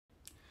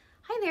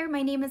Hi there,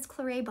 my name is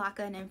Clorae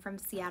Baca and I'm from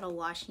Seattle,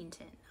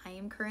 Washington. I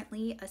am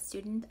currently a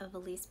student of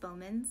Elise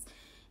Baughman's,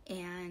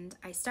 and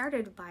I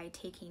started by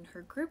taking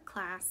her group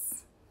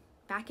class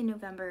back in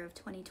November of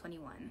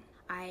 2021.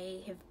 I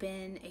have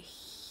been a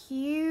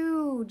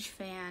huge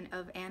fan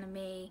of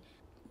anime,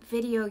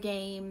 video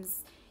games,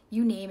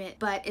 you name it,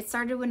 but it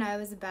started when I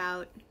was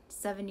about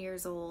 7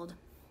 years old.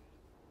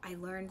 I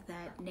learned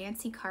that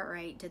Nancy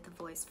Cartwright did the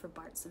voice for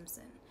Bart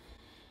Simpson.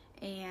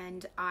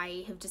 And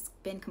I have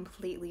just been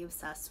completely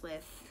obsessed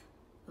with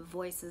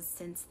voices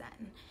since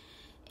then.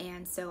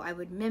 And so I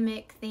would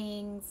mimic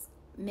things,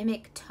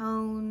 mimic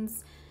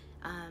tones,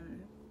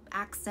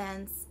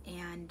 accents,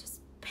 and just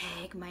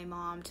beg my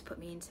mom to put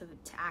me into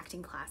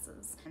acting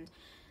classes. And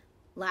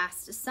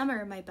last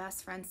summer, my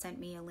best friend sent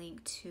me a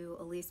link to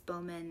Elise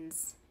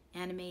Baughman's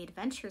Anime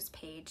Adventures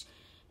page,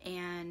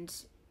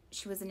 and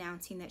she was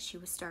announcing that she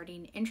was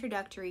starting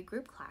introductory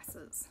group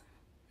classes.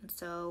 And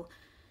so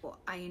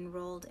I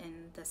enrolled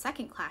in the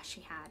second class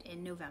she had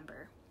in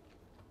November,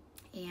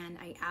 and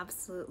I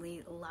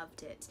absolutely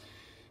loved it.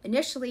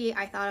 Initially,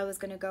 I thought I was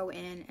going to go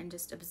in and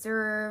just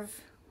observe,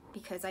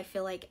 because I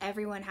feel like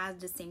everyone has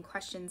the same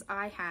questions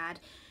I had,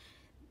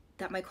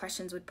 that my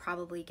questions would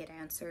probably get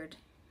answered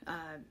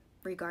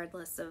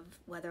regardless of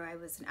whether I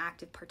was an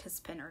active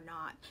participant or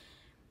not.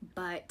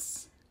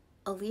 But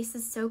Elise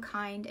is so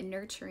kind and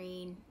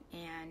nurturing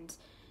and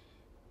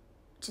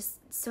just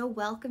so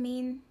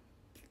welcoming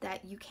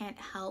that you can't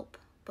help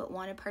but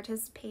want to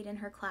participate in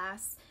her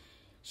class.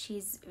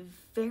 She's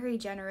very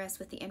generous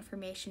with the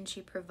information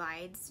she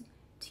provides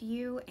to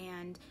you,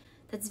 and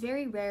that's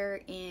very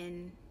rare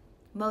in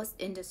most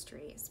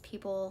industries.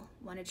 People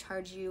want to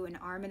charge you an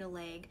arm and a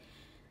leg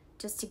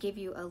just to give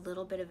you a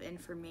little bit of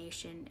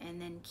information and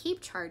then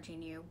keep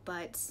charging you,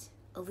 but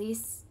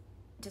Elise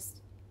just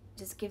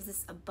gives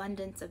this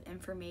abundance of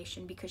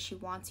information because she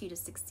wants you to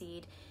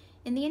succeed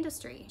in the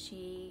industry.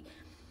 She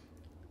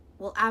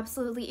will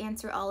absolutely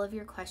answer all of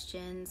your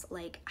questions,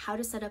 like how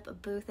to set up a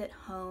booth at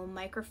home,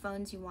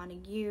 microphones you want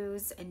to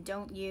use and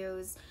don't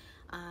use,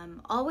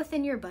 all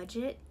within your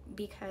budget,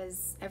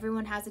 because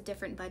everyone has a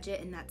different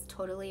budget and that's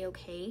totally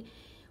okay.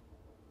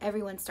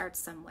 Everyone starts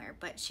somewhere,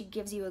 but she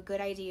gives you a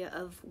good idea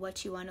of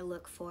what you want to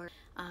look for,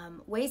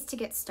 ways to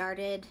get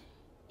started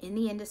in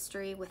the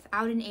industry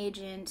without an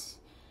agent,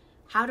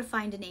 how to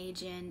find an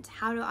agent,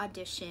 how to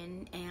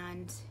audition,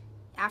 and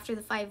after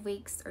the 5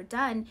 weeks are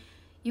done,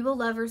 you will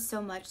love her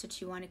so much that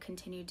you want to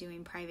continue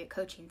doing private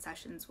coaching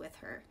sessions with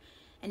her.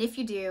 And if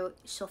you do,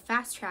 she'll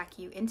fast track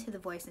you into the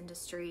voice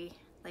industry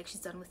like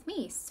she's done with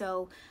me.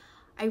 So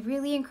I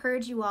really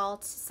encourage you all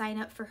to sign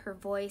up for her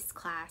voice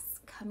class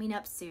coming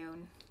up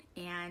soon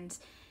and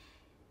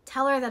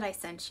tell her that I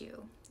sent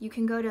you. You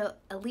can go to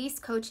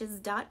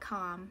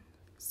elisecoaches.com,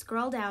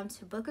 scroll down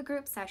to book a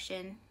group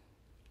session,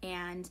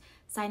 and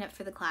sign up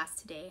for the class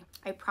today.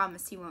 I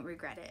promise you won't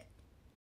regret it.